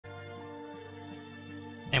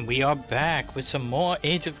And we are back with some more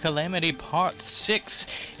Age of Calamity Part 6,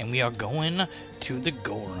 and we are going to the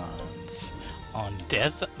Gorons on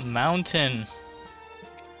Death Mountain.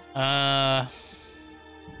 Yeah,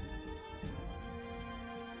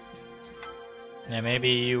 maybe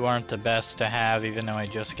you aren't the best to have, even though I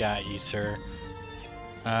just got you, sir.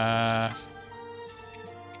 I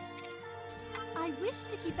wish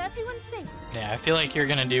to keep everyone safe. Yeah, I feel like you're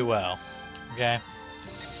gonna do well. Okay?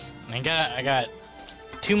 I got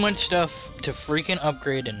too much stuff to freaking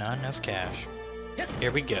upgrade and not enough cash.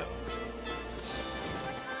 Here we go.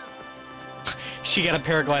 She got a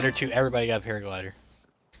paraglider too. Everybody got a paraglider.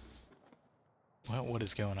 What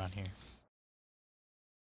is going on here?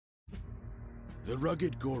 The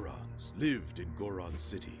rugged Gorons lived in Goron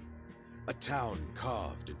City, a town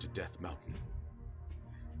carved into Death Mountain.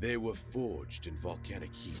 They were forged in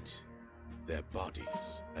volcanic heat, their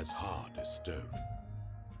bodies as hard as stone.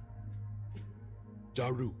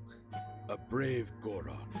 Daruk, a brave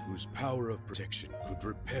Goron whose power of protection could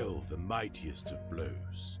repel the mightiest of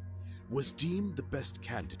blows, was deemed the best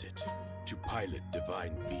candidate to pilot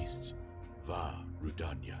divine beast Va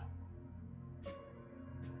Rudanya.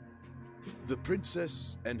 The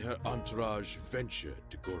princess and her entourage ventured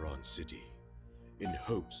to Goron City in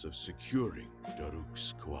hopes of securing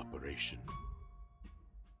Daruk's cooperation.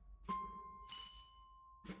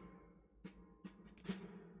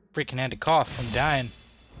 Freaking had to cough from dying.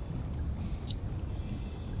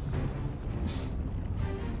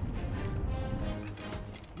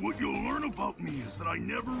 What you'll learn about me is that I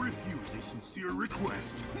never refuse a sincere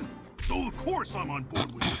request. So of course I'm on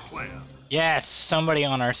board with your plan. Yes, somebody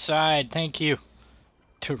on our side. Thank you,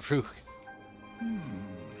 Taruk.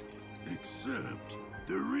 Except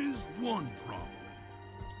there is one problem.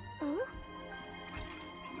 Oh?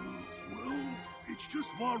 Well, it's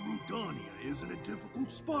just Va Rudanya is in a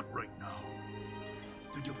difficult spot right now.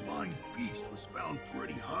 The divine beast was found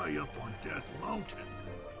pretty high up on Death Mountain.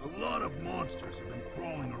 A lot of monsters have been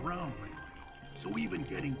crawling around lately, so even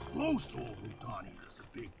getting close to old Rudanya is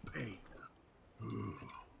a big pain.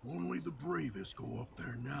 Only the bravest go up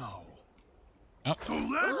there now. Oh. So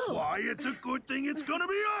that's why it's a good thing it's gonna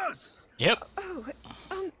be us! Yep.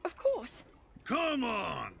 Oh, of course. Come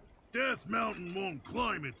on! Death Mountain won't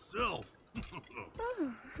climb itself.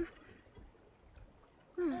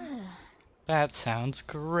 That sounds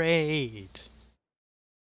great.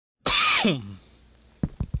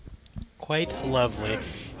 Quite lovely.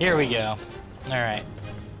 Here we go. Alright.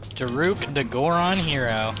 Daruk the Goron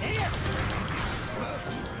hero.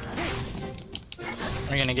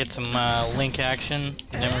 We're gonna get some link action,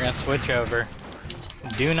 and then we're gonna switch over.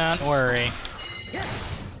 Do not worry.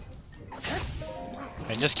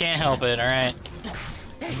 I just can't help it, alright?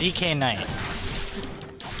 DK Knight.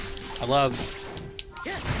 I love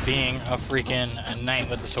being a freaking knight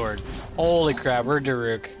with the sword. Holy crap, we're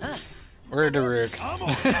Daruk. We're Daruk.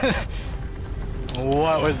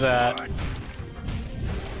 What was that?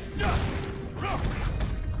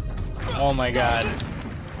 Oh my god.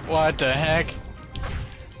 What the heck?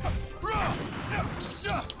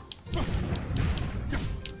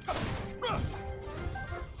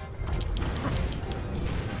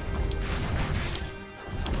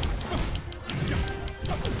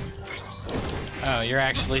 Oh, you're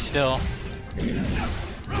actually still...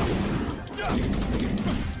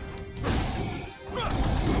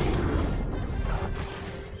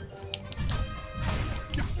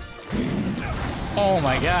 Oh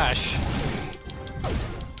my gosh.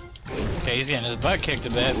 Okay, he's getting his butt kicked a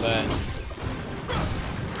bit, but...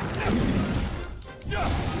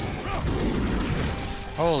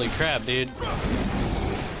 Holy crap, dude.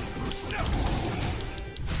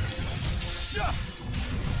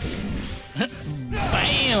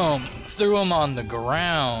 Bam! Threw him on the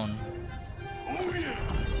ground. Oh yeah,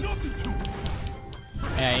 nothing to it.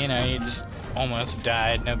 Yeah, you know, he just almost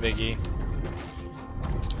died, no biggie.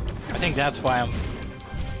 I think that's why I'm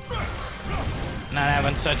not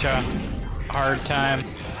having such a hard time.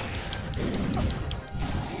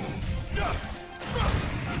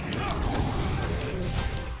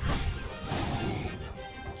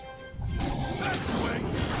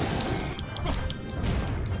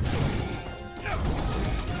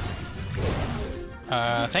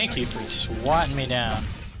 Thank you for swatting me down.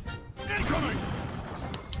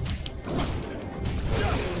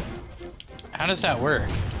 How does that work?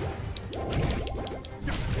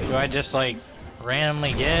 Do I just like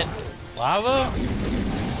randomly get lava?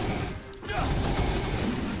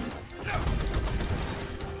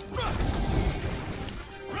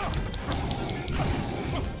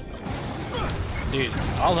 Dude,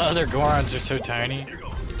 all the other Gorons are so tiny.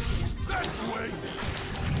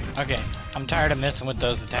 Okay, I'm tired of missing with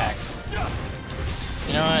those attacks.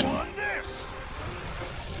 You know what?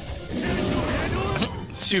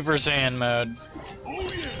 Super Saiyan mode. Oh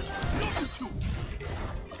yeah, number 2.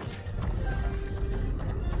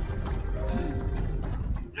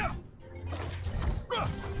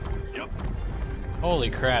 Yep.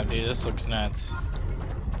 Holy crap, dude, this looks nuts.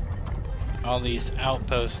 All these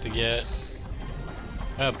outposts to get.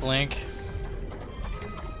 Up, Link.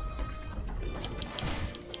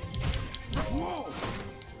 Whoa.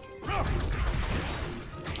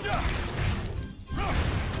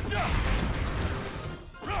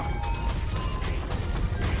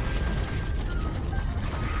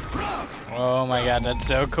 Oh my god, that's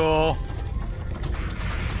so cool.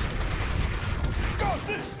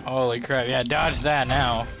 Holy crap, yeah, dodge that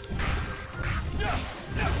now.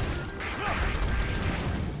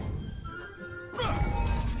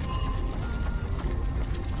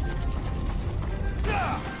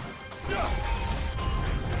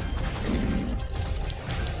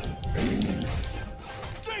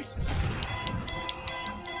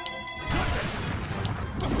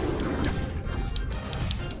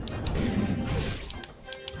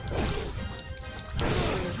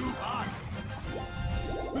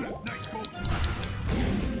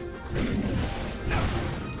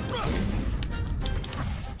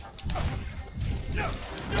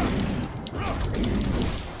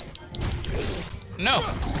 No!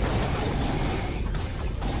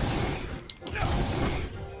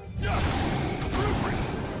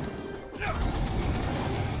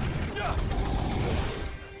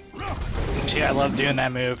 Gee, I love doing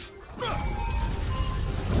that move.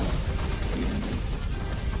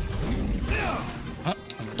 Huh,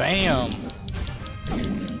 bam!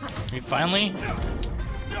 We finally...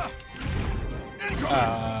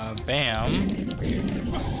 bam.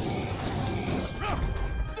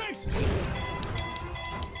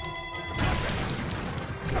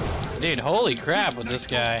 Dude, holy crap with this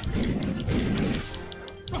guy.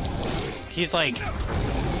 He's like...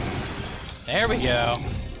 There we go.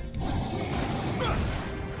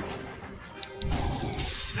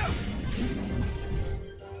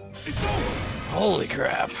 Holy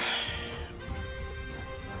crap.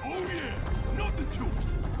 Oh yeah, nothing to it.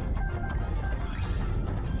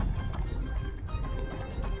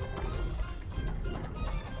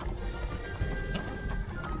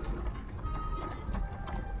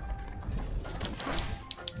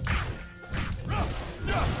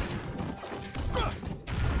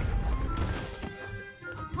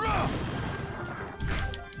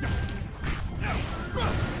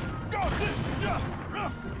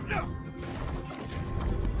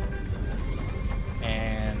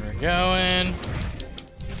 And we're going.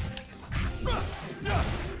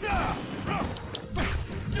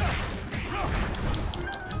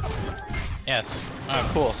 Yes. Oh,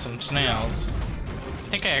 cool. Some snails. I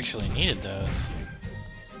think I actually needed those.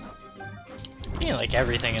 You need like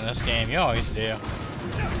everything in this game. You always do.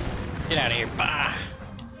 Get out of here. Bah!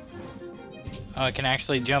 Oh, I can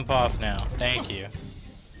actually jump off now. Thank you.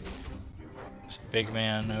 This big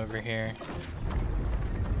man over here.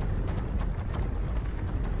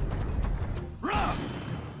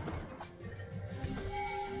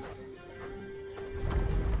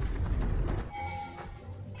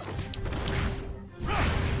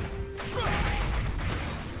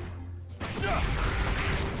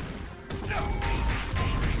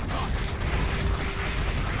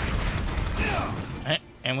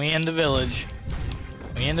 And we in the village.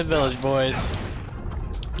 We in the village, boys.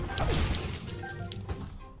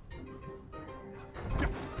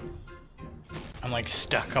 I'm like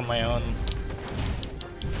stuck on my own.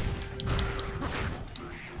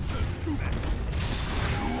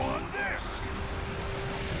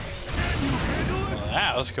 Well,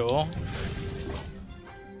 that was cool.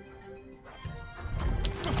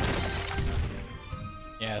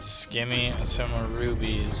 Yes, give me some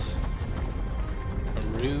rubies.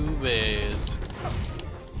 Rubies.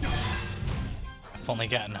 I've only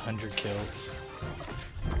gotten 100 kills.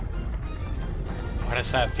 Why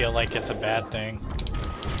does that feel like it's a bad thing?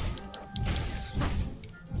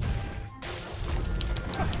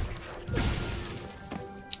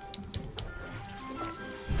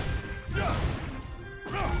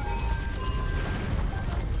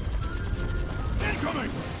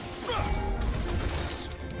 Incoming!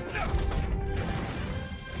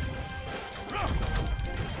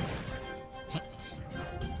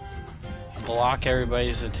 Block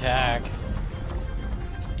everybody's attack.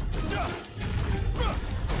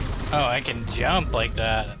 Oh, I can jump like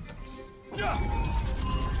that.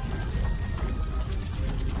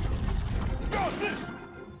 Dodge this!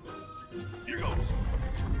 Here goes!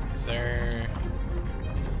 Is there...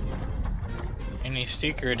 Any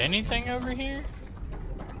secret anything over here?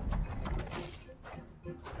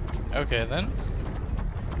 Okay then.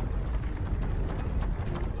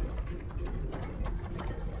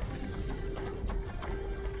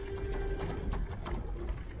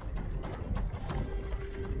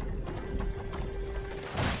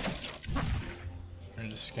 I'm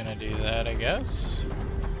just gonna do that, I guess.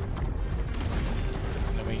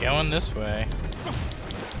 Then we going this way.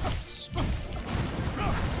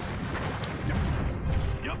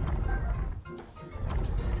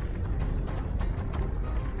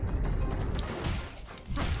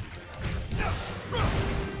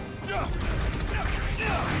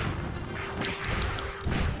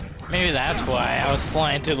 Maybe that's why I was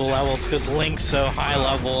flying through the levels, because Link's so high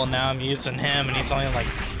level and now I'm using him and he's only like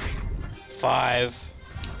 5.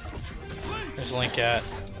 Where's Link at?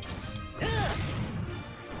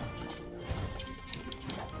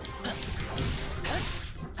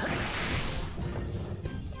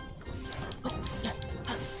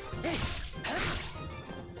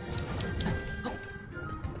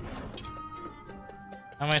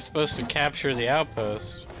 How am I supposed to capture the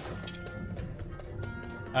outpost?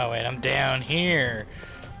 Oh wait, I'm down here.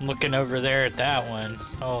 I'm looking over there at that one.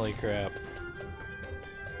 Holy crap.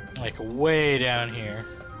 Like way down here.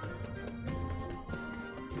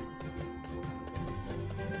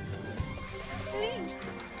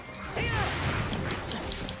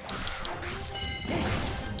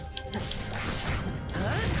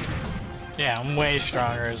 Yeah, I'm way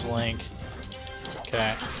stronger as Link.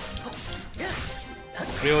 Okay.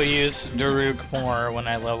 We will use Daruk more when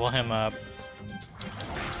I level him up.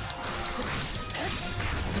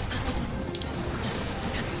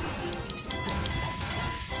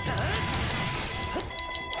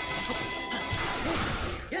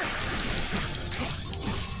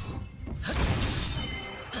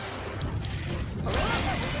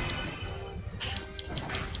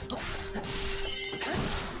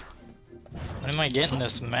 When am I getting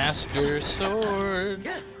this Master Sword?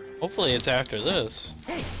 Hopefully it's after this.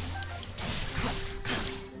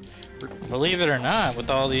 Believe it or not, with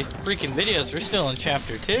all these freaking videos, we're still in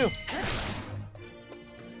chapter 2.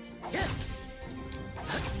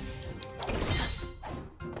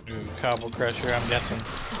 Ooh, Cobble Crusher, I'm guessing.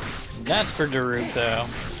 That's for Daruk though.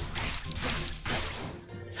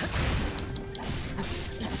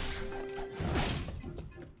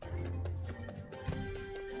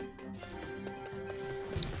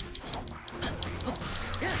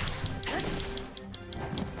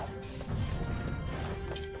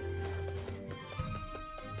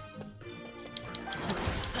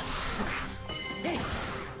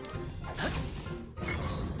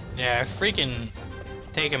 Yeah, I freaking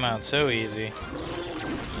take him out so easy.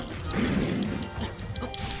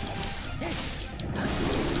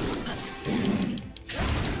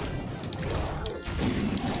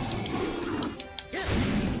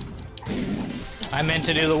 I meant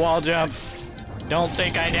to do the wall jump. Don't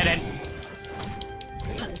think I didn't.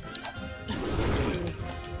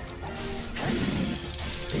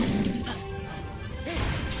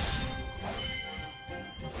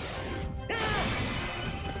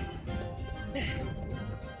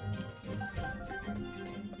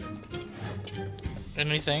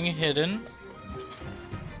 Anything hidden?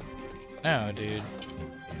 No, dude.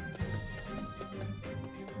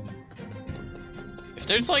 If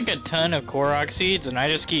there's like a ton of Korok seeds and I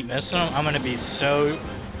just keep missing them, I'm gonna be so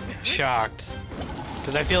shocked.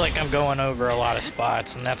 Because I feel like I'm going over a lot of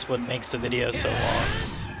spots and that's what makes the video so long.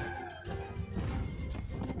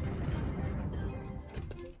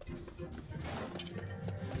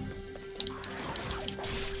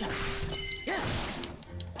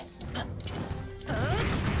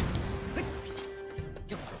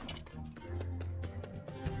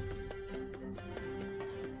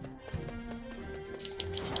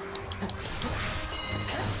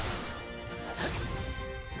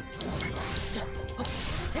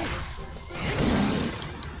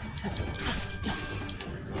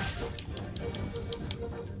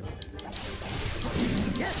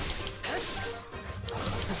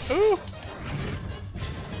 Ooh.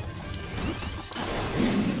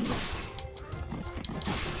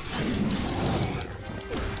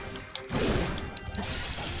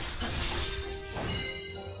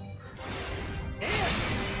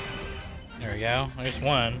 There we go. There's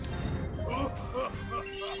one.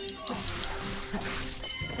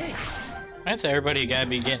 That's everybody gotta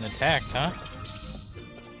be getting attacked, huh?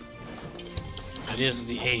 It is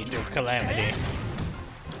the age of Calamity.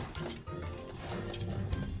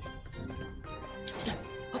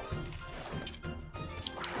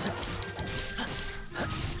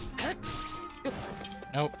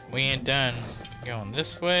 Nope, we ain't done. Going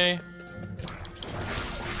this way.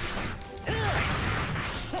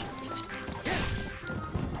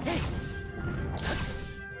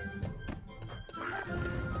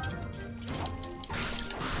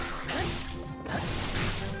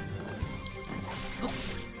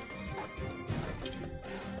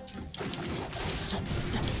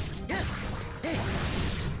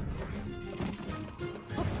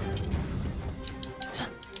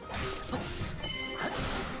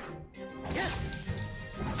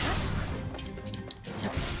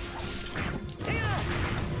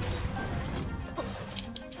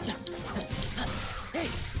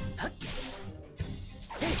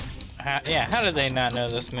 Yeah, how did they not know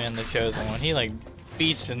this man, the Chosen One? He like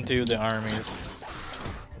beats into the armies.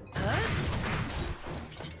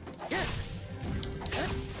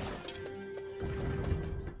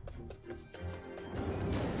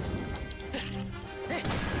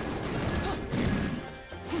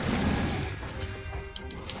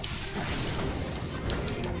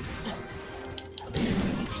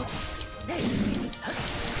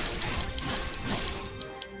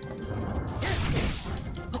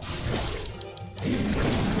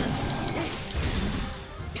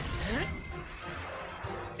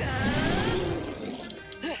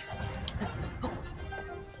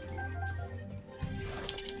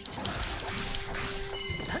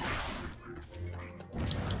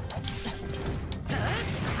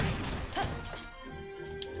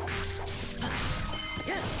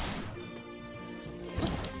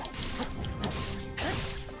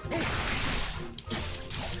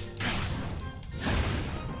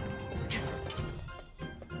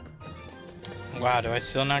 Wow, do I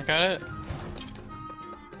still not got it?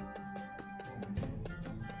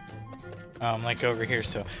 Oh, I'm like over here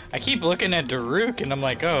still. I keep looking at Daruk and I'm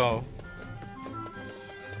like, oh.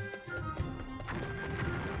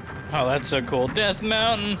 Oh, that's so cool. Death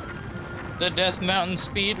Mountain! The Death Mountain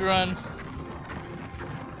speed run.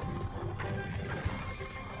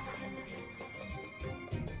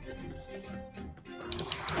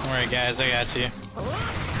 Alright guys, I got you.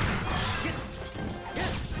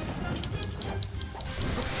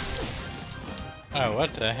 Oh,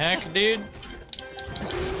 what the heck, dude?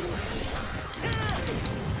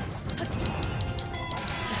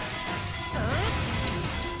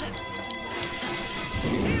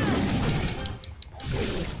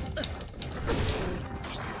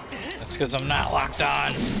 That's because I'm not locked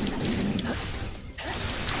on.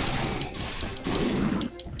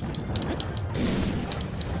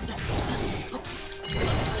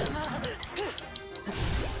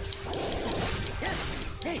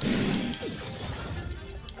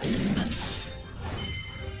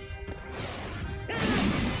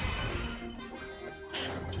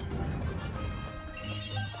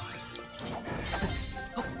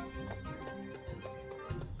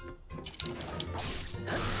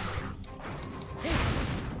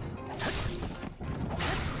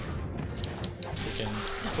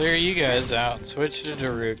 Clear you guys out, switch to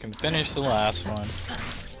Daruk, and finish the last one.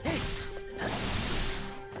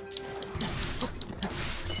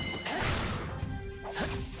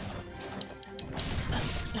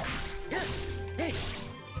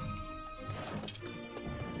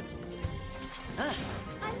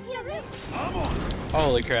 I'm here.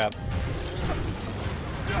 Holy crap.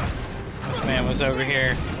 This man was over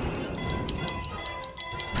here.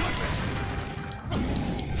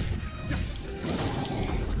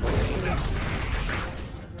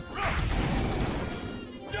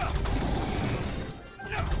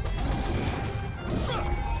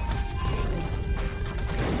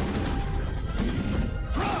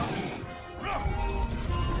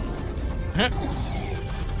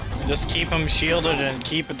 Just keep him shielded and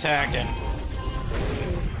keep attacking.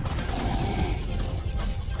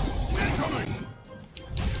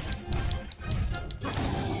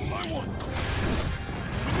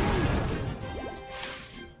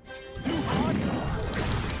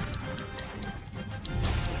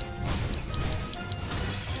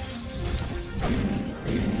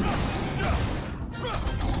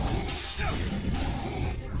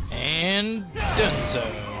 And done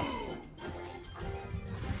so.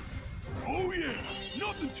 Oh yeah,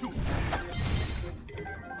 nothing to it.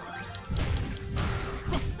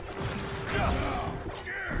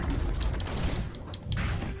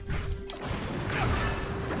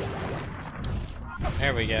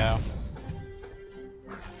 There we go.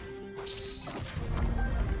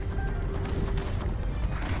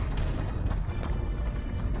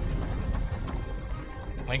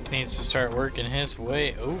 Link needs to start working his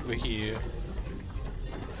way over here.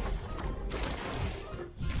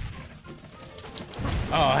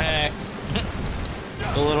 Oh heck.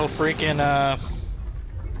 The little freaking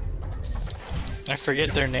I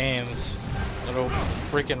forget their names. Little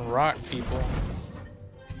freaking rock people.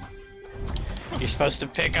 You're supposed to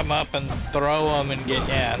pick them up and throw them and get,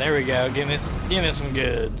 yeah, there we go. Give me some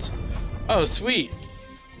goods. Oh, sweet.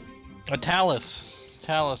 A talus.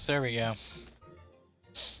 Talus, there we go.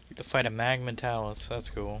 You can fight a magma talus. That's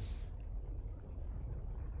cool.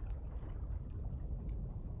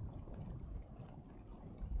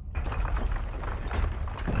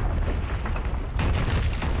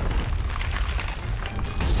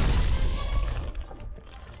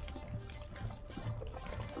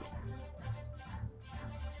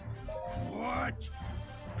 What?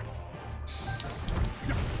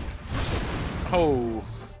 Oh.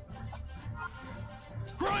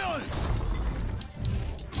 Cryonis!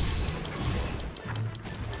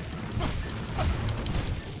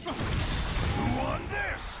 Chew on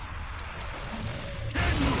this!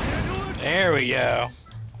 Can you handle it? There we go.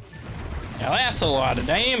 Now that's a lot of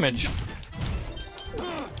damage.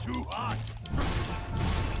 Too hot!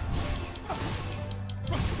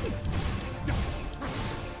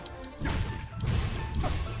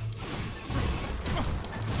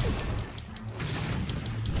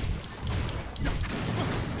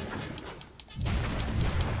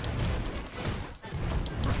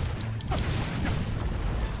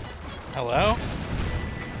 Hello?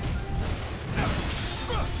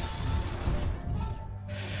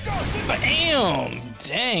 Bam!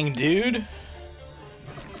 Dang, dude.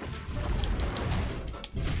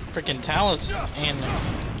 Freaking Talus and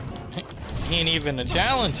he ain't even a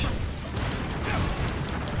challenge.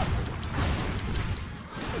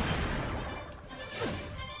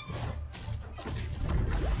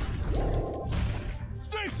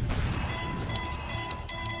 Stasis!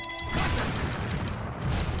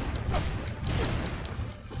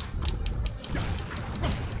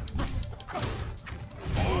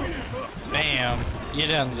 Bam. You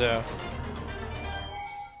done, so.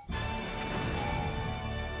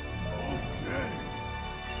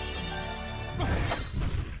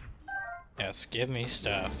 Yes, give me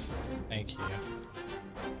stuff. Thank you.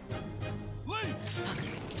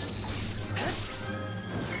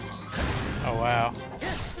 Oh wow.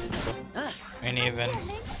 Ain't even.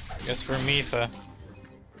 Guess for Mifa.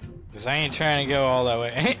 Cause I ain't trying to go all that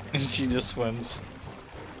way. And she just swims.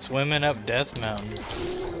 Swimming up Death Mountain.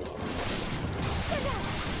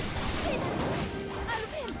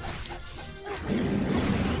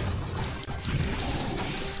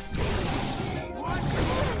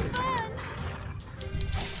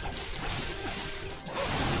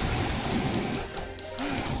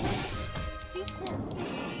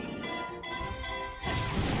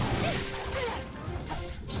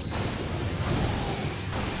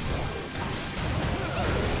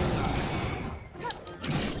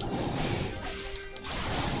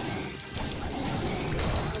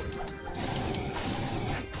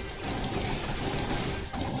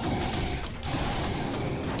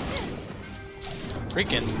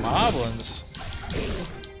 Freaking moblins.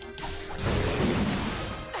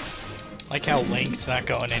 Like how Link's not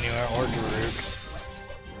going anywhere, or Daruk.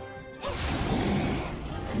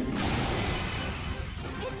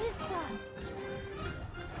 It is done.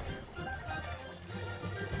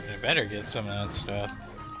 They better get some of that stuff.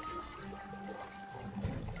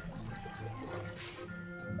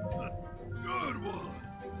 Good one!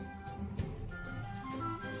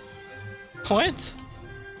 What?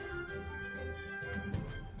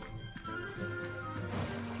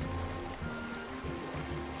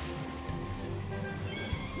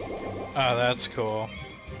 Oh, that's cool.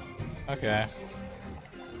 Okay.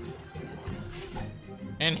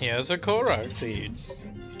 And he has a Korok seed.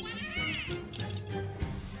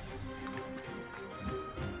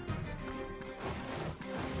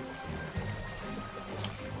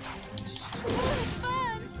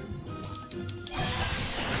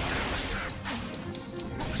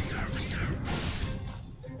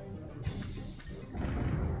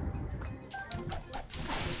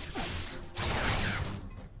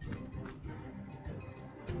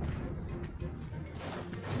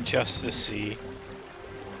 Just to see.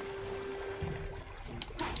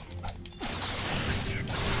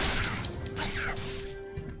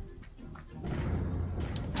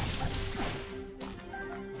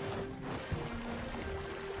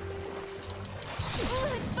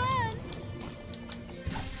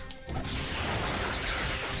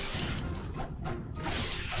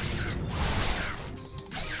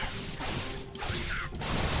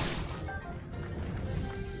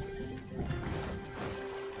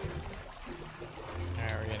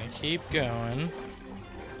 Keep going.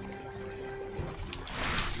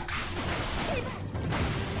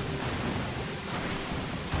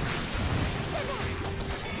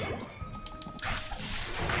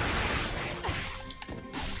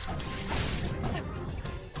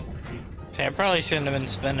 See, I probably shouldn't have been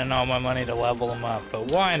spending all my money to level them up, but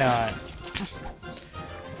why not?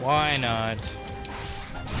 Why not?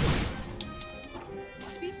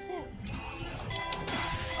 Be still.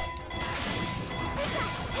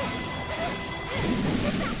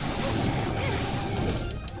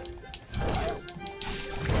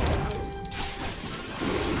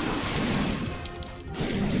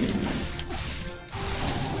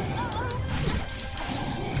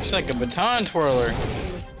 It's like a baton twirler.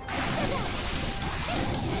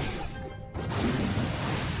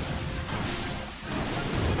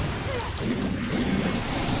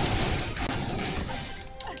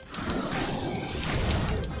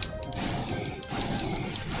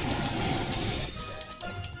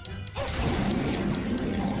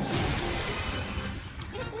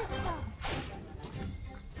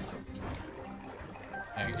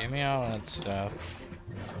 Alright, give me all that stuff.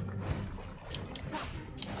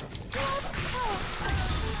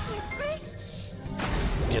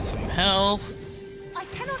 Get some health. I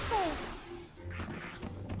cannot go.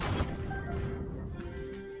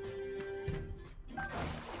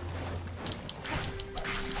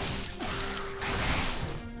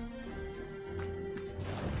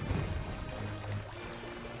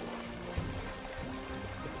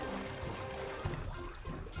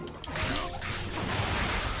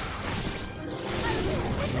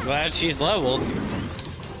 Glad she's leveled.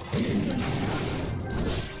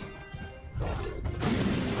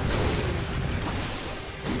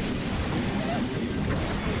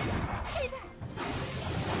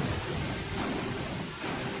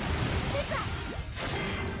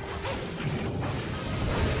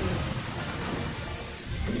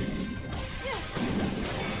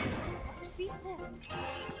 Be still.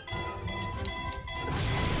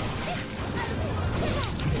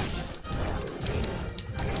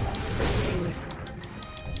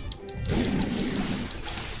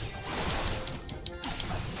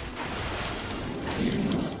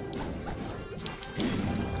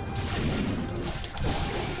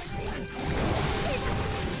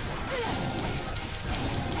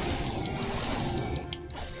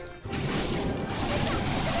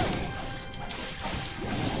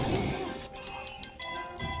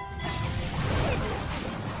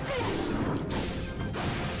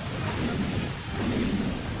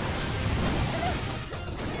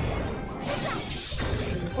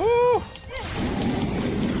 Woo!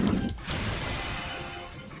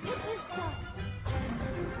 It is done.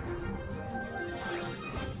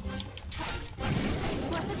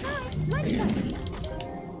 Worth a try. Like so.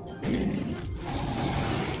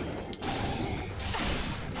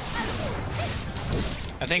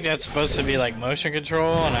 I think that's supposed to be like motion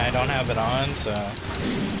control, and I don't have it on, so.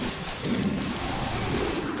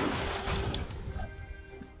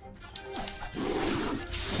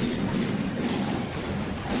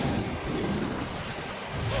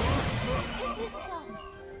 It is done.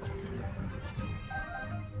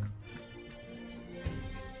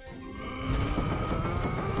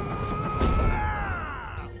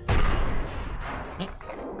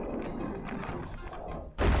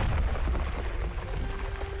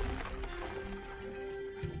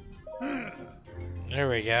 There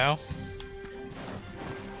we go.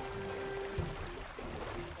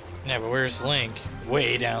 Yeah, but where's Link?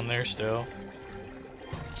 Way down there still.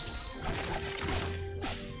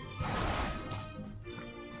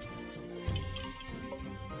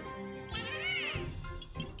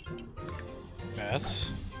 That's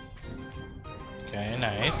okay,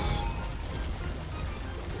 nice.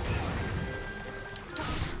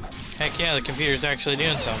 Heck yeah, the computer's actually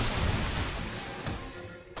doing something.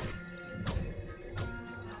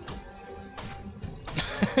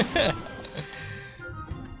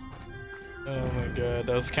 Oh my god,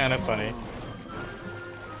 that was kind of funny.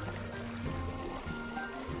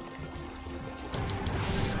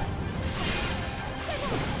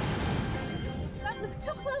 That was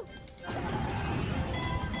too close.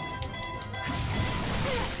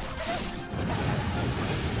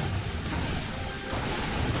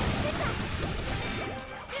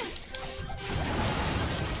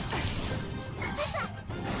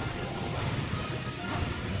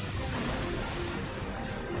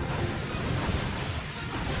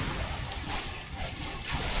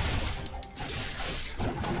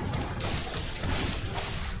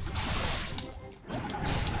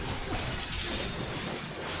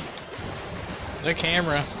 The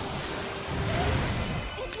camera.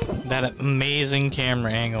 That amazing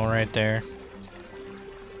camera angle right there.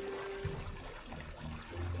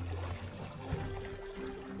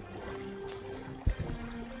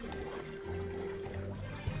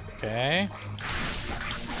 Okay.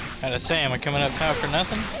 Gotta say, am I coming up top for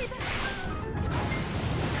nothing?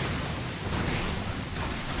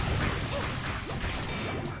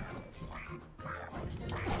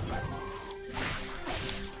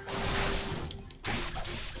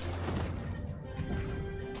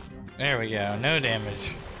 There we go, no damage.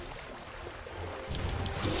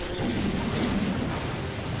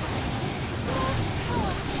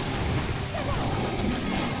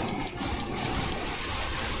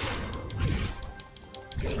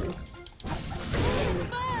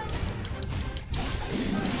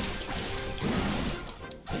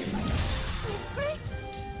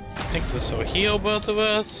 I think this will heal both of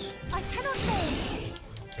us. I cannot move.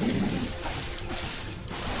 It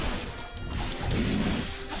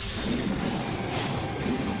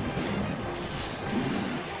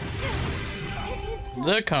is done.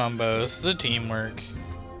 The combos, the teamwork.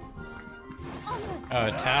 Oh,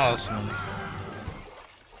 a talisman.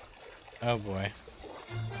 Oh boy.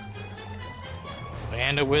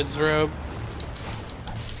 And a Wid's robe.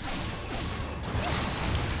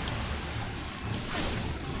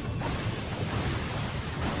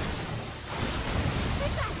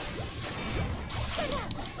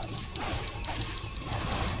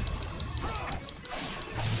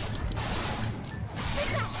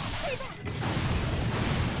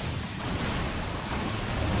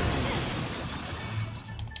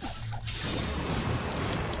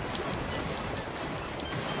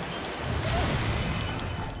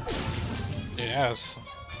 Dude, that was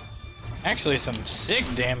actually some sick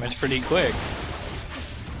damage pretty quick.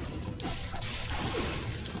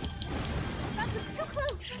 That was too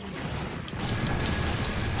close.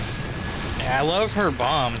 Yeah, I love her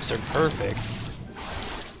bombs, they're perfect.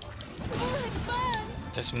 Bullet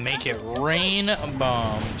burns. Just make it rain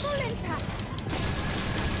bombs. Full impact.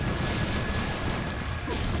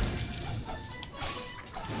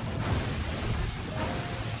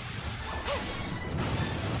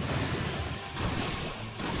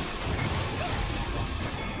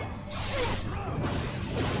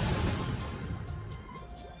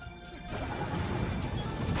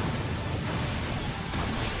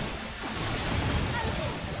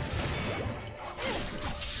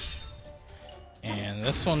 And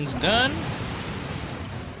this one's done.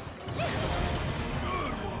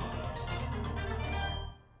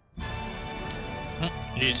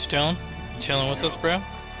 You just chilling? You chilling with us, bro?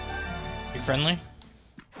 You friendly?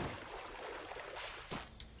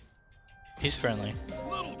 He's friendly.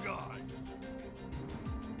 Little guy.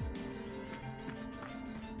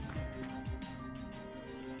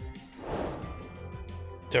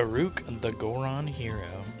 Daruk the Goron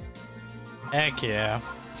hero. Heck yeah.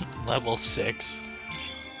 Level 6.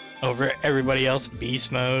 Over everybody else,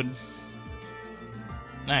 beast mode.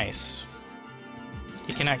 Nice.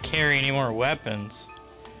 He cannot carry any more weapons.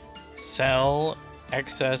 Sell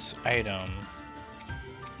excess item.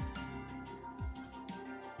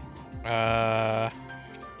 I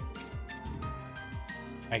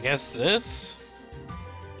guess this?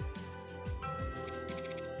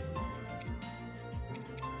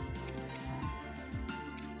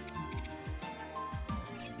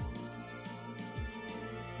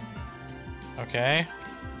 Okay.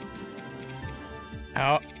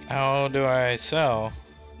 How do I sell?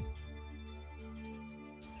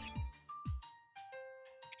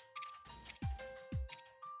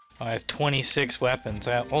 Oh, I have 26 weapons.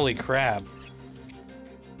 Holy crap.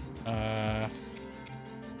 I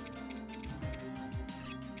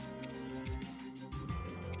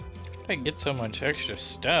get so much extra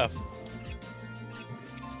stuff.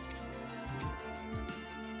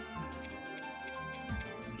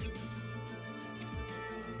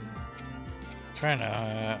 Trying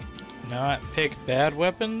to not pick bad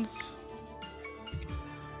weapons.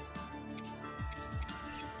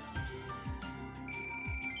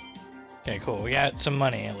 Okay, cool. We got some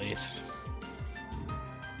money at least.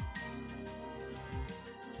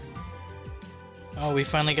 Oh, we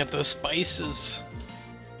finally got those spices.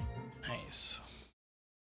 Nice.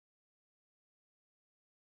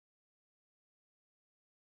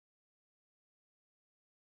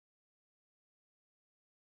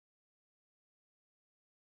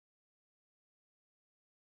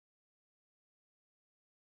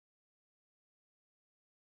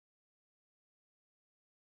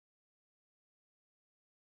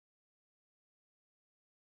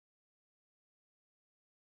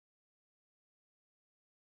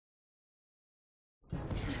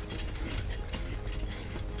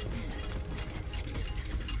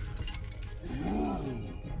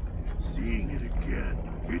 Seeing it again,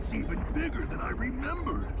 it's even bigger than I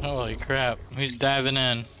remembered. Holy crap. Who's diving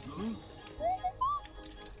in?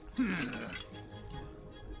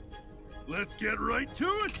 Let's get right to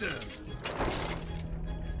it then.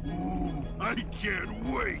 Ooh, I can't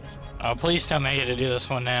wait. Oh, please tell me I get to do this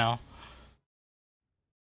one now.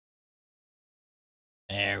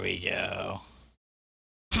 There we go.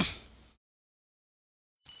 That's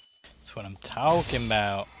what I'm talking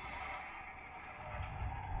about.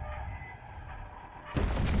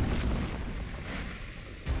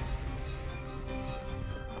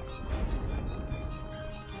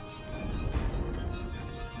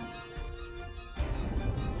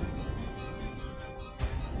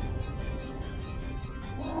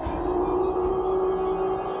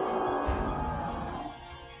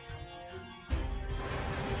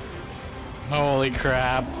 Holy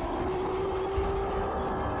crap.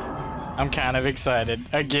 I'm kind of excited.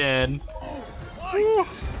 Again. Woo.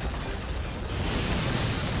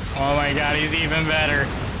 Oh my god, he's even better.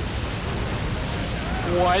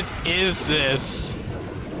 What is this?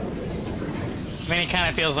 I mean, it kind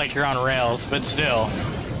of feels like you're on rails, but still.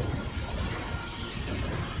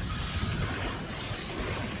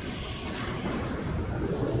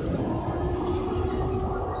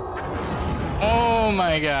 Oh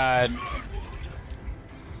my god.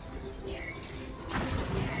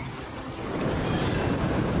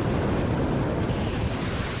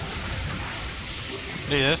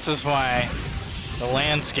 Dude, this is why the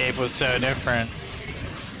landscape was so different.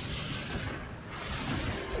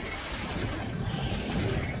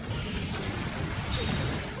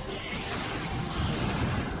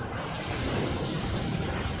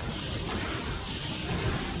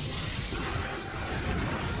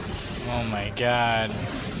 Oh my god.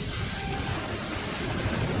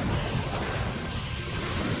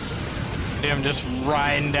 Dude, I'm just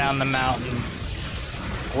riding down the mountain.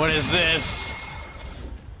 What is this?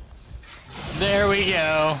 There we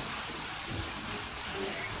go.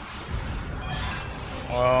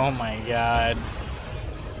 Oh my god.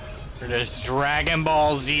 We're just Dragon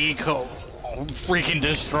Ball Z freaking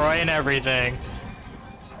destroying everything.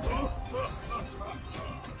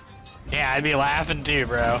 Yeah, I'd be laughing too,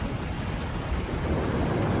 bro.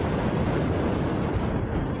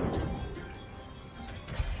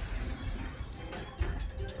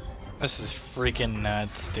 This is freaking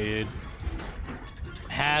nuts, dude.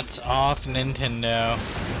 Hats off, Nintendo.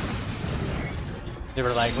 They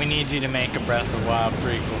were like, we need you to make a Breath of the Wild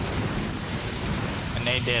prequel. And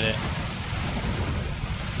they did it.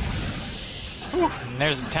 Whew. And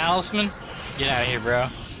there's a talisman. Get out of here, bro.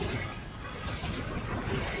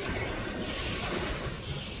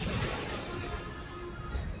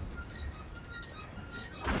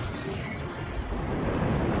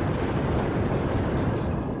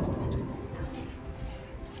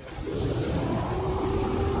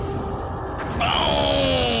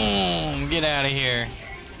 Get out of here.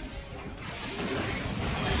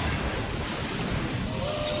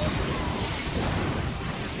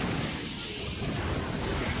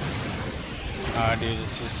 Oh, dude,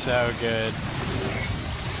 this is so good.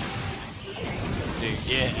 Dude,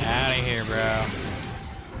 get out of here, bro.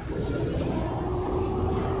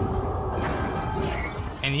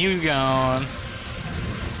 And you gone.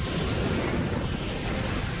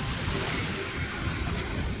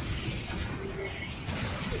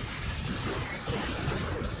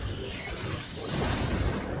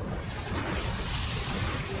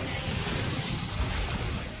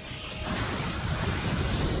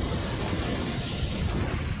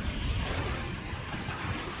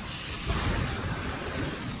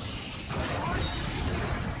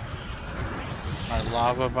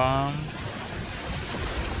 Lava bomb.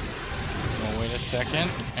 Well, wait a second.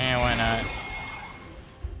 And why not?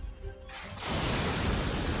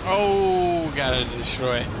 Oh, gotta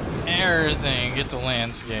destroy everything. Get the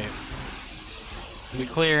landscape. Be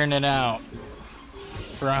clearing it out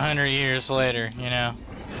for 100 years later, you know.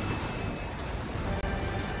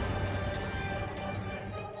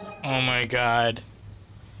 Oh my god.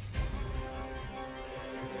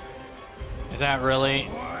 Is that really?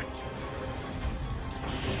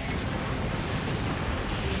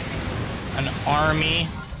 An army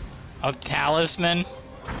of talisman?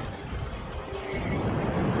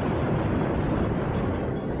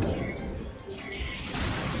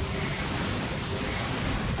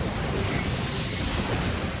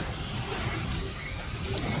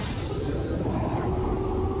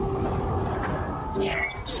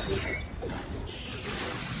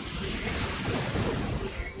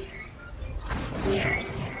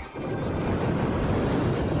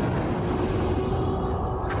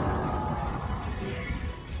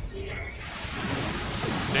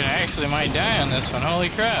 Actually might die on this one. Holy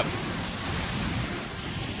crap.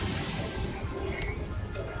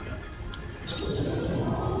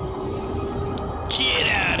 Get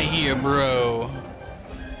out of here, bro.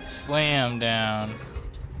 Slam down.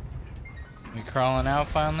 We crawling out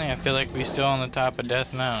finally? I feel like we still on the top of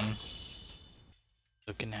Death Mountain.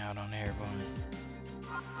 Looking out on Airborne.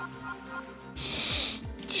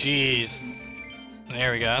 Jeez.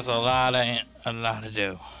 There we go. That's a lot of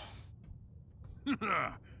dough.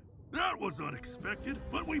 That was unexpected,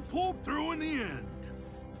 but we pulled through in the end.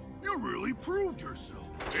 You really proved yourself,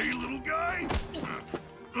 hey little guy?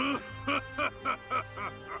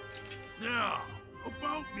 Now,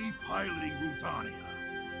 about me piloting Rudania.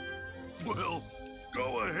 Well,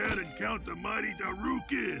 go ahead and count the mighty Daruk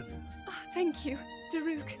in. Oh, thank you,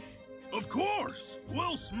 Daruk. Of course!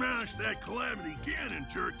 We'll smash that Calamity cannon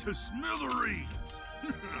jerk to smithereens!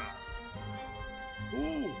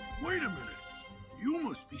 Oh, wait a minute. You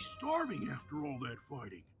must be starving after all that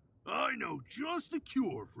fighting. I know just the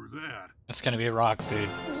cure for that. It's gonna be rock food.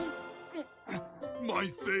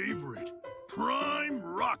 My favorite. Prime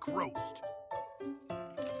rock roast.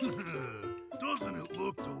 Doesn't it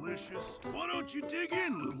look delicious? Why don't you dig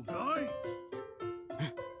in, little guy?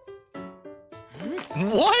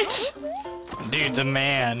 What? Dude, the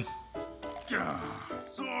man.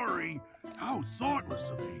 Sorry. How thoughtless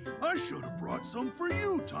of me. I should have brought some for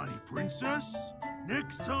you, tiny princess.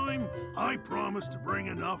 Next time, I promise to bring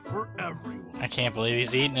enough for everyone. I can't believe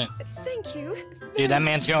he's eating it. Thank you. Dude, that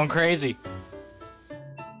man's going crazy.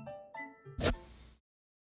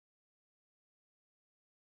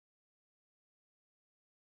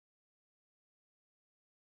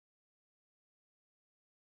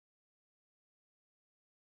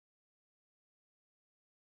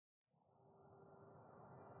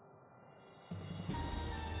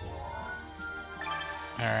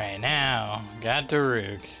 Alright, now, got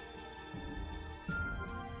Daruk.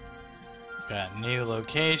 Got new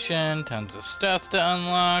location, tons of stuff to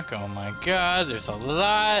unlock. Oh my god, there's a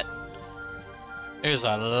lot. There's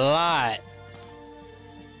a lot.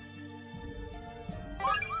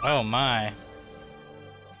 Oh my.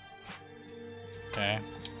 Okay.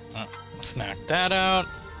 Let's knock that out.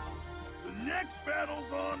 The next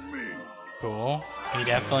battle's on me. Cool. He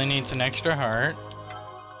definitely needs an extra heart.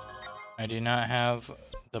 I do not have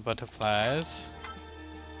the butterflies.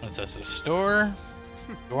 What's this, a store?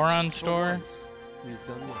 Goron store? We've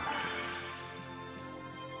done well.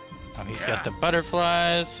 Oh, he's got the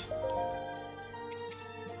butterflies.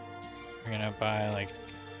 We're gonna buy like,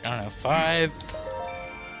 I don't know, 5.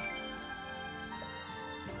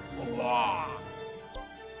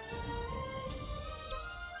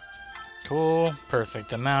 Cool,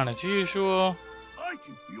 perfect amount as usual. I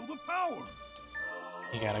can feel the power.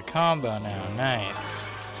 You got a combo now, nice.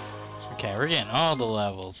 Okay, we're getting all the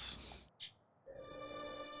levels.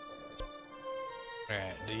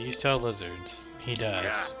 Alright, do you sell lizards? He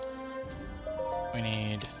does. We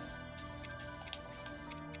need...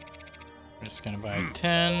 I'm just gonna buy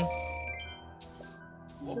 10.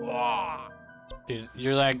 Dude,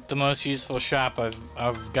 you're like the most useful shop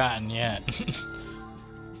I've gotten yet.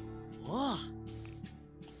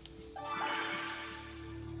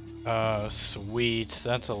 Oh, sweet.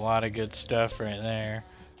 That's a lot of good stuff right there.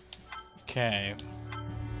 Okay.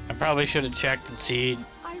 I probably should have checked and see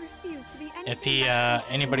I refuse to be if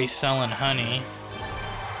anybody's selling honey.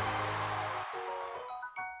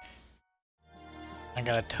 I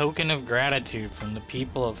got a token of gratitude from the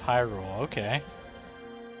people of Hyrule. Okay.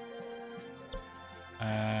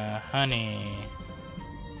 Honey.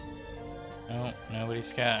 Nope,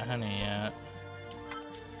 nobody's got honey yet.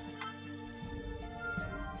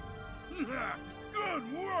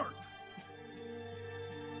 Good work!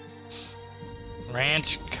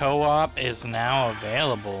 Ranch Co-op is now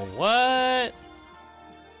available. What?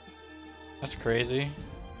 That's crazy.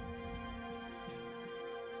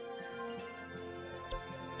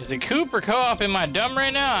 Is it Coop or Co-op? Am I dumb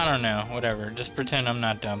right now? I don't know. Whatever. Just pretend I'm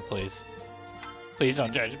not dumb, please. Please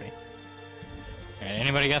don't judge me. Alright,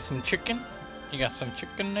 anybody got some chicken? You got some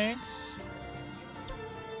chicken eggs?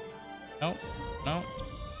 Nope. Nope.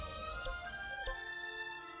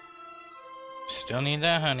 Still need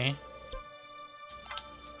that honey.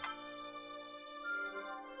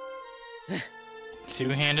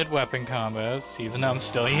 Two-handed weapon combos, even though I'm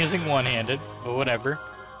still using one-handed, but whatever.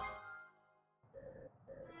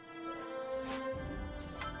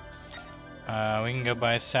 We can go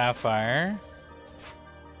buy Sapphire.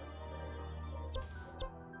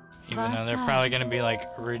 Even though they're probably gonna be like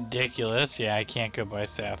ridiculous. Yeah, I can't go buy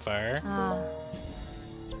Sapphire.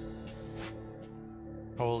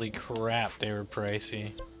 Holy crap, they were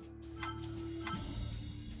pricey.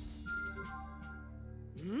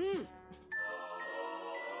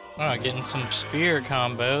 Oh, getting some spear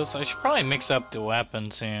combos. I should probably mix up the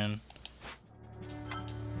weapon soon.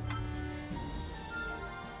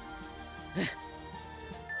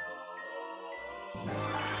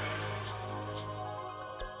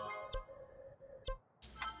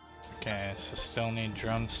 Okay, so still need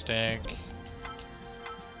drumstick.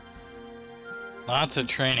 Lots of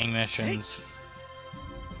training missions.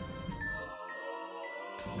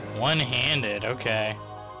 One-handed, okay.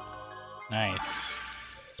 Nice.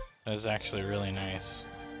 That was actually really nice.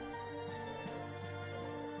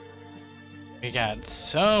 We got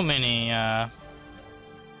so many,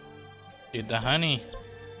 dude, the honey.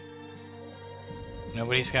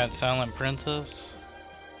 Nobody's got Silent Princess.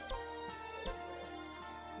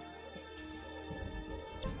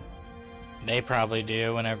 They probably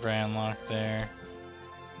do whenever I unlock there.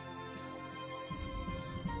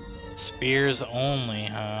 Spears only,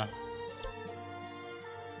 huh?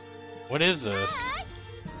 What is this?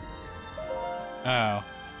 Oh.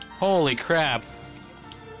 Holy crap.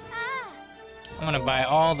 I'm gonna buy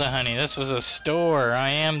all the honey. This was a store. I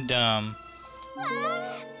am dumb.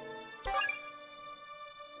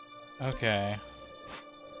 Okay.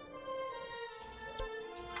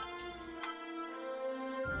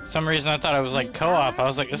 For some reason I thought it was like co-op. I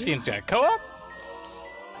was like, this game's got co-op?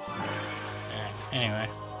 Anyway.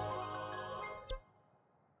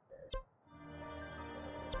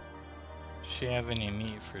 Does she have any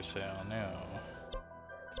meat for sale? No.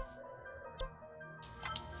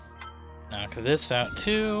 Knock this out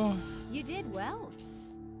too. You did well.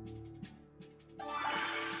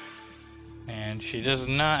 And she does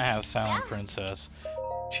not have Silent Princess.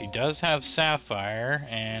 She does have Sapphire,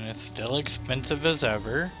 and it's still expensive as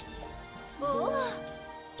ever. Oh.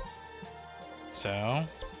 So,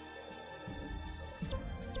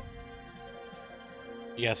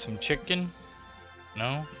 you got some chicken?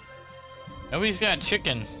 No? Nobody's got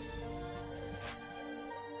chicken.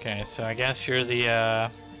 Okay, so I guess you're the,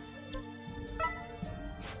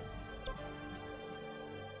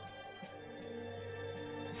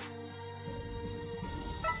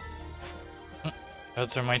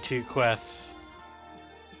 those are my two quests.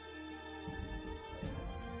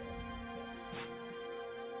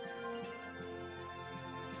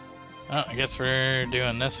 Oh, I guess we're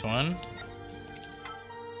doing this one.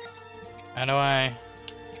 How do I...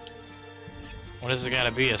 What does it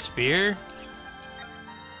gotta be, a spear?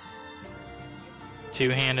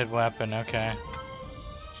 Two-handed weapon, okay.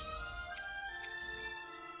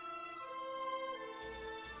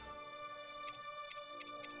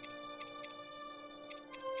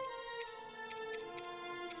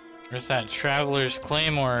 Where's that Traveler's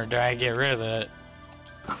Claymore? Do I get rid of it?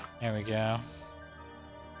 There we go.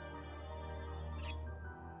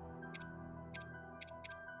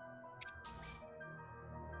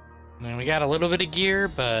 And then we got a little bit of gear,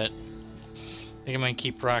 but I think I'm gonna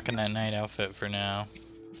keep rocking that night outfit for now.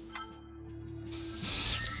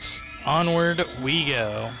 Onward we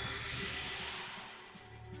go.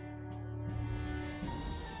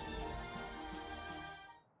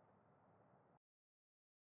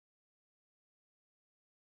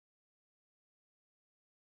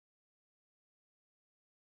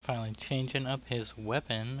 Finally changing up his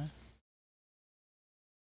weapon.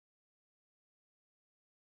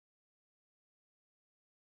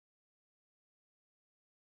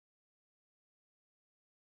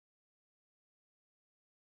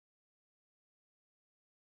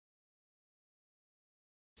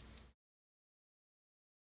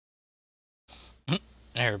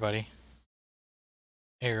 Everybody.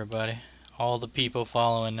 Everybody. All the people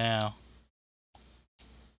following now.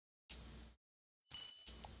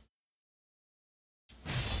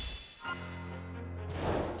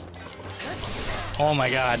 Oh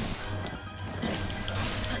my god.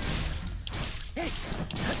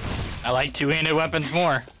 I like two-handed weapons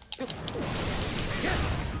more.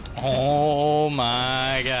 Oh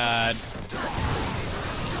my god.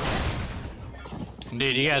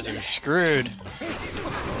 Dude, you guys are screwed.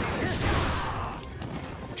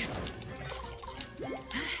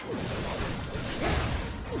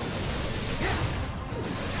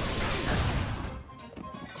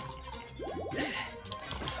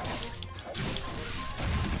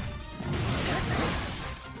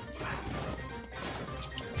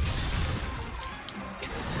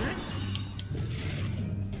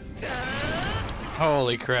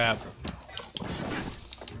 Holy crap.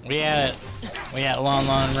 We had it. We at Lon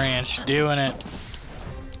Lon Ranch doing it.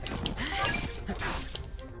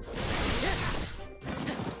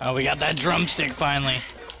 Oh, we got that drumstick finally.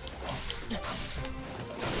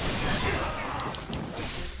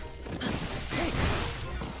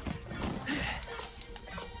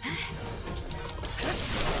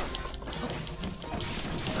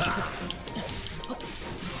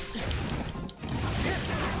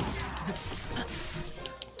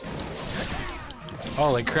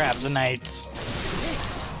 Holy crap, the knights.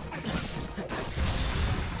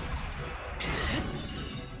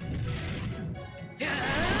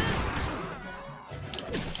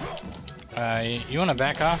 You wanna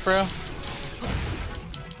back off, bro?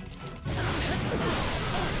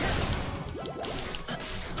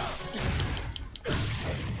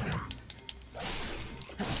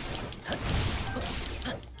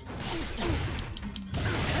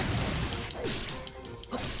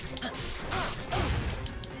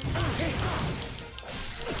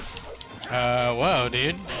 Whoa,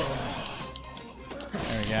 dude.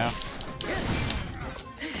 There we go.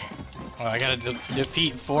 Oh, I gotta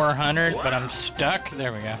defeat 400, but I'm stuck.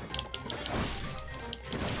 There we go.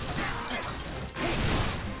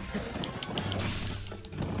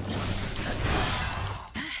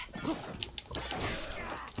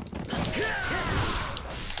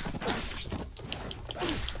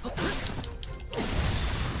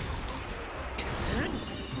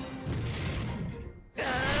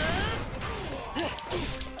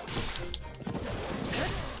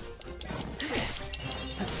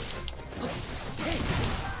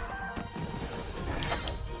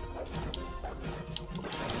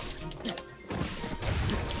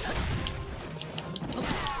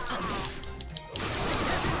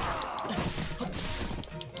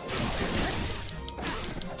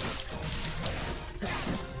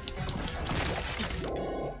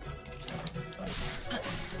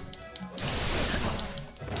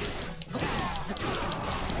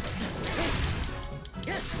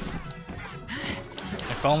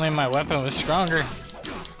 If only my weapon was stronger.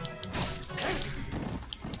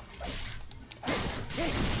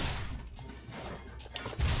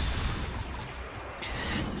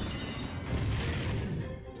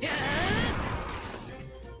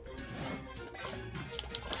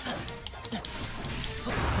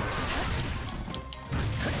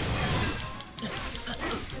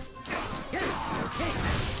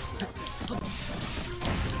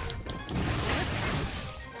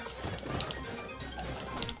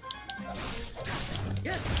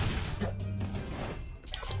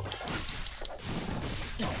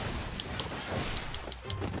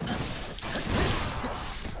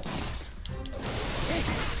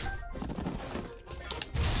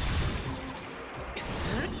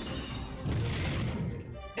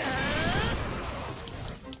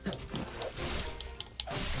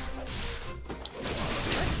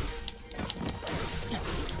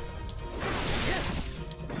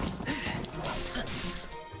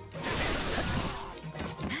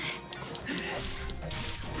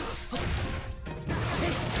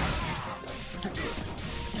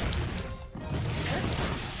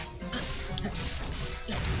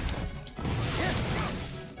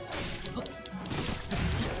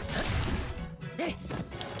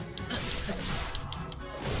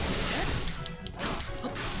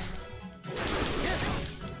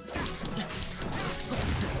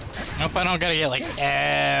 Hope I don't gotta get like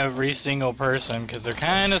every single person because they're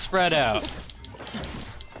kind of spread out.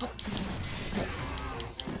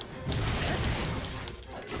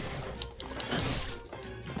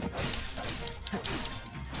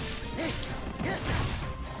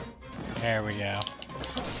 There we go.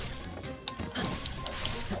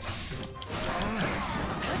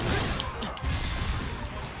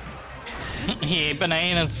 He ate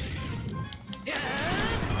bananas.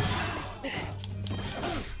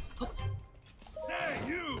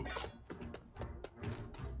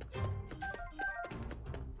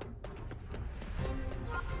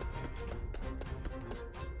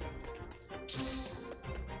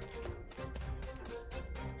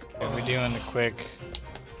 We're doing a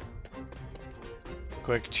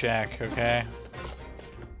quick check, okay?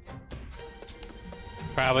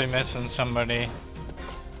 Probably missing somebody.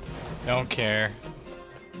 Don't care.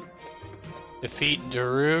 Defeat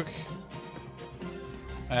Daruk.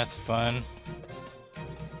 That's fun.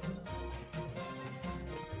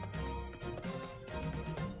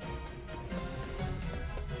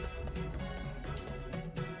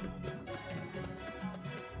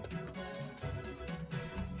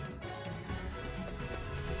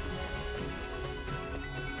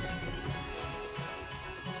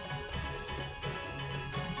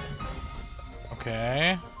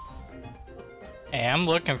 Okay. Hey, I'm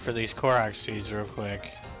looking for these Korok seeds real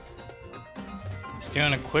quick. Just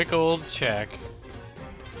doing a quick old check.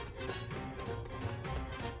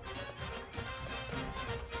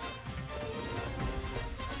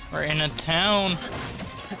 We're in a town.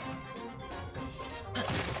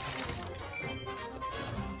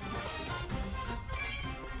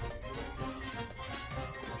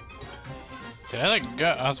 Did I like go?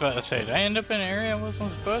 I was about to say, did I end up in an area I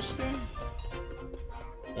wasn't supposed to?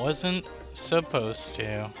 Wasn't supposed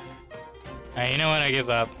to. Alright, you know what? I give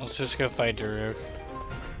up. Let's just go fight Daruk.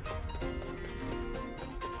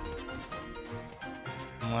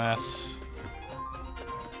 Unless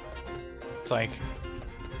it's like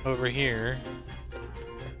over here.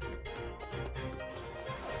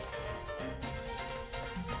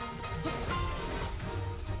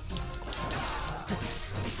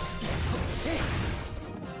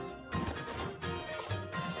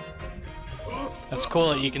 It's cool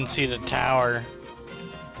that you can see the tower.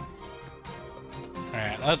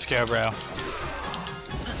 Alright, let's go, bro.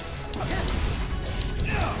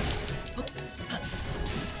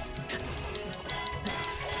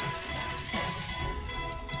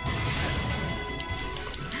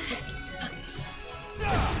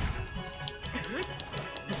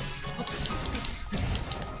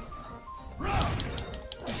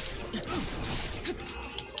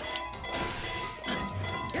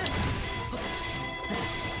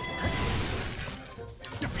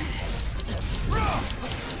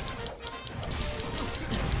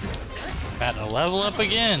 About to level up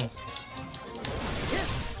again.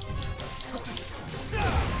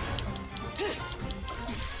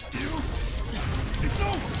 It's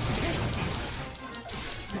over.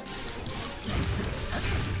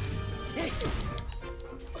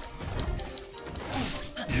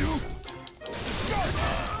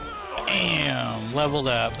 Bam! Leveled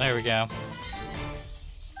up. There we go.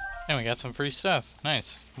 And we got some free stuff.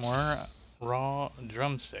 Nice. More raw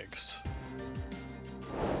drumsticks.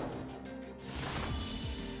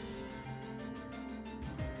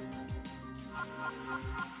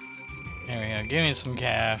 There we go. Give me some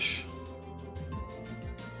cash.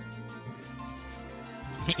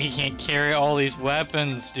 He can't carry all these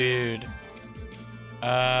weapons, dude.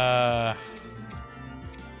 We'll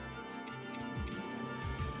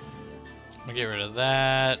get rid of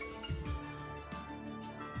that.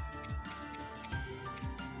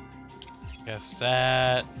 Guess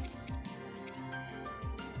that.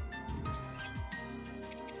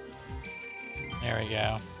 There we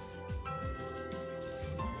go.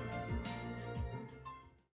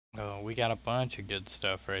 Oh, we got a bunch of good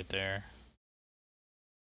stuff right there.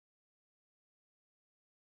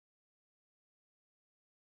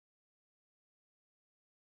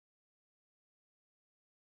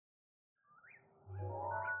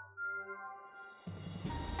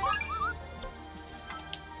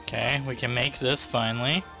 Okay, we can make this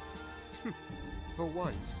finally. For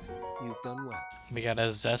once, you've done well. We got a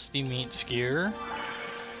zesty meat skewer.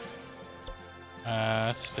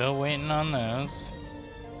 Still waiting on those.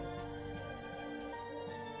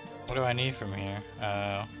 What do I need from here?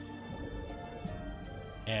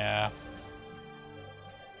 Yeah.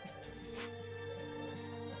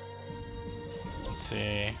 Let's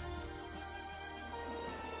see.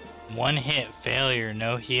 One hit failure,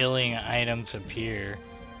 no healing items appear.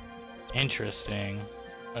 Interesting.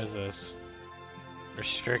 What is this?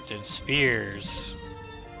 Restricted spears.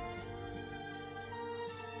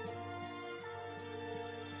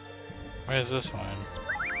 What is this one?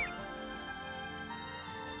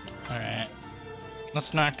 Alright.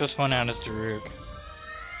 Let's knock this one out as Daruk.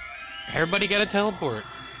 Everybody got a teleport.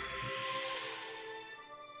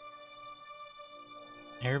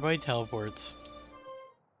 Everybody teleports.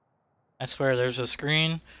 I swear there's a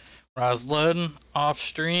screen where I was loading off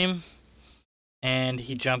stream and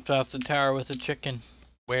he jumped off the tower with a chicken.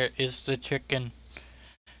 Where is the chicken?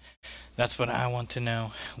 That's what I want to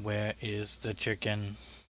know. Where is the chicken?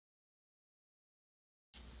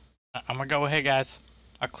 I'm gonna go ahead, guys.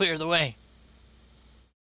 I'll clear the way.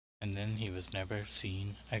 And then he was never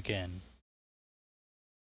seen again.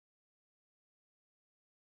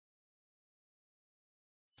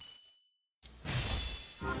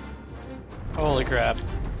 Holy crap.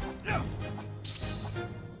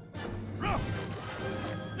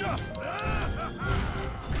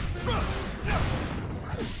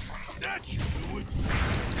 That should do it.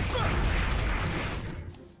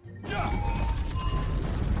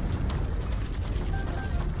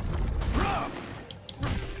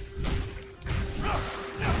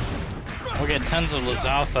 We'll get tons of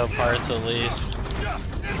Lizalfo parts at least.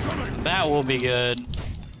 That will be good.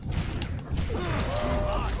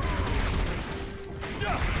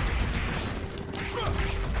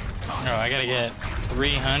 Oh, I gotta get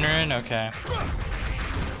 300? Okay.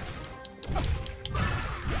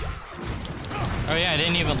 Oh yeah, I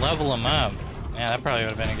didn't even level him up. Yeah, that probably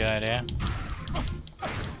would have been a good idea.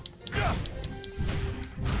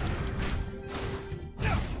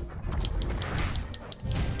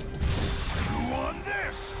 Chew on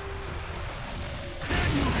this.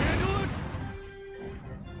 Can you handle it?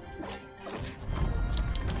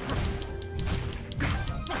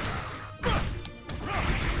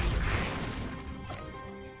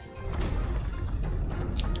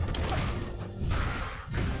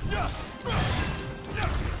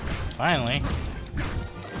 Finally.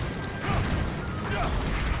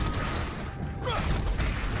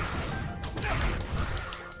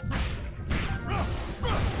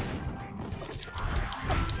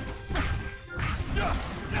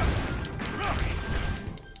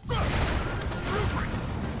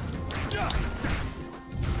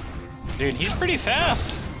 Dude, he's pretty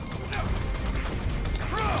fast.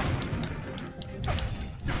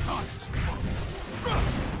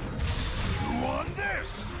 Chew on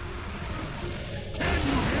this. Can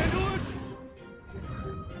you handle it?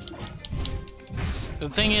 The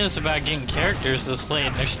thing is about getting characters this late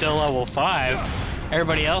and they're still level 5.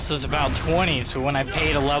 Everybody else is about 20, so when I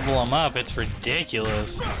pay to level them up, it's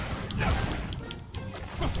ridiculous.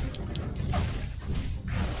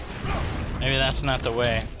 Maybe that's not the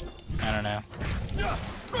way. I don't know.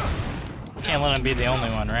 Can't let him be the only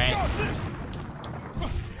one, right?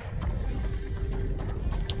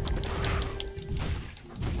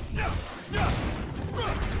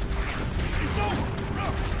 It's over!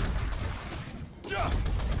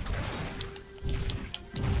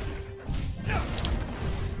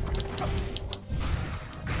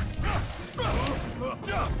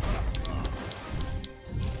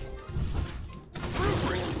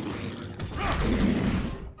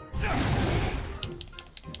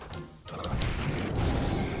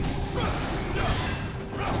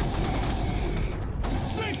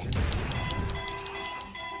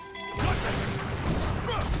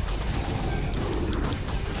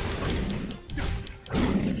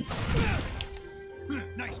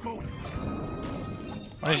 Nice going.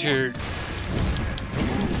 What is your...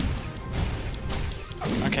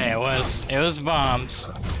 Okay, it was bombs.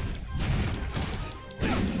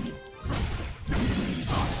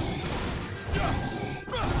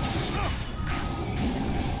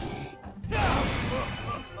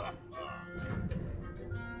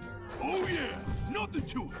 Oh yeah, nothing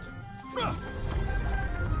to it.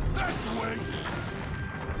 That's the way.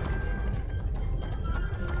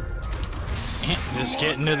 Just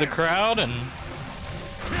get into the crowd and...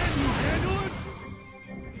 Can you handle it?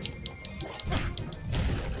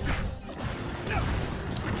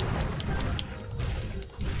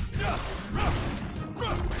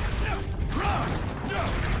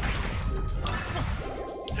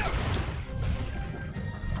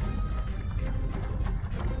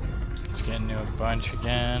 Let's get into a bunch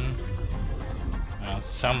again. Well,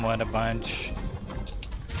 somewhat a bunch.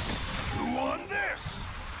 Chew on this.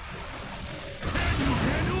 Can you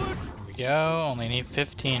handle it? Here we go. Only need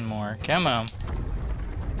 15 more. Come on.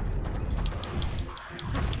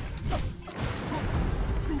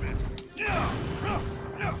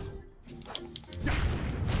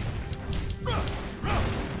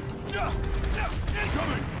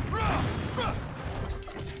 Incoming!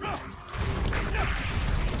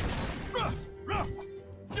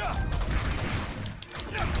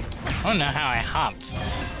 I don't know how I hopped.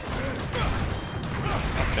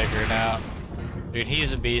 I'll figure it out. Dude,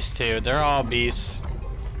 he's a beast too. They're all beasts.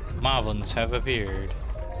 Moblins have appeared.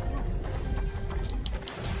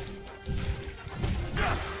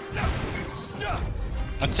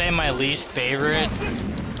 I'd say my least favorite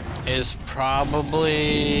is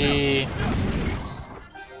probably...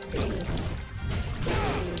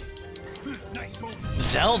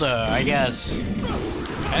 Zelda, I guess.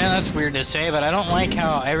 I know that's weird to say, but I don't like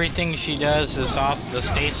how everything she does is off the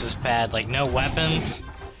stasis pad, like no weapons.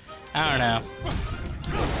 I don't know.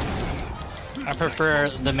 I prefer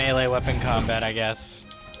the melee weapon combat, I guess.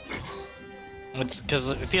 It's because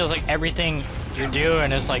it feels like everything you're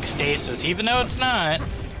doing is like stasis, even though it's not.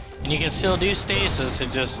 And you can still do stasis,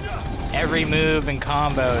 it just every move and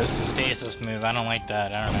combo is a stasis move. I don't like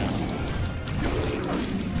that, I don't know.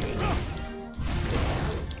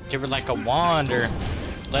 Give her like a wand or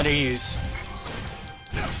let her use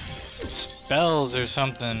spells or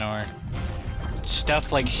something, or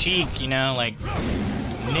stuff like Sheik, you know, like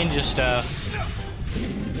ninja stuff.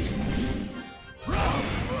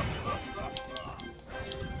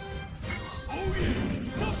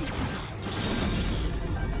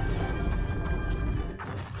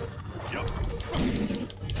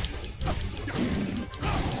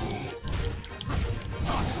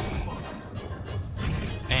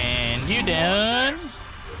 And you done?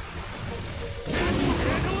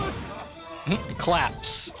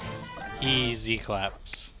 Claps. Easy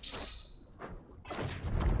claps.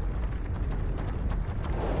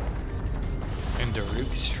 And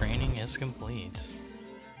Daruk's training is complete.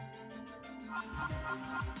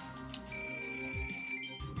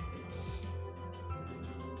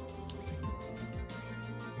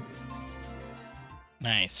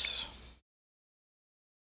 Nice.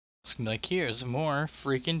 It's gonna be like, here's more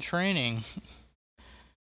freaking training.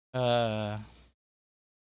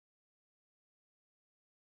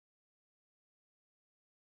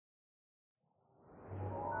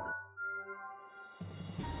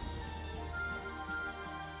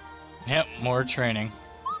 Yep, more training.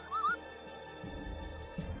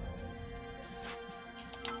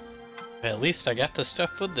 But at least I got the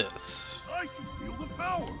stuff with this. I can feel the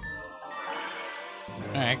power.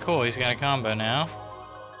 Alright, cool. He's got a combo now.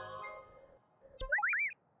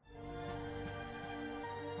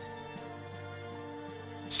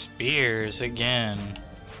 Spears again.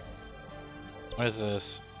 What is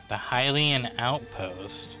this? The Hylian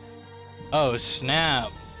Outpost. Oh,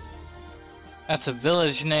 snap. That's a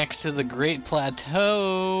village next to the Great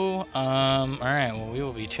Plateau. Alright, well, we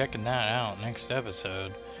will be checking that out next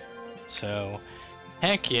episode. So,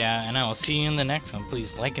 heck yeah, and I will see you in the next one.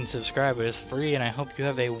 Please like and subscribe. It is free, and I hope you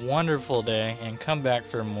have a wonderful day, and come back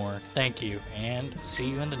for more. Thank you, and see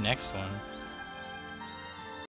you in the next one.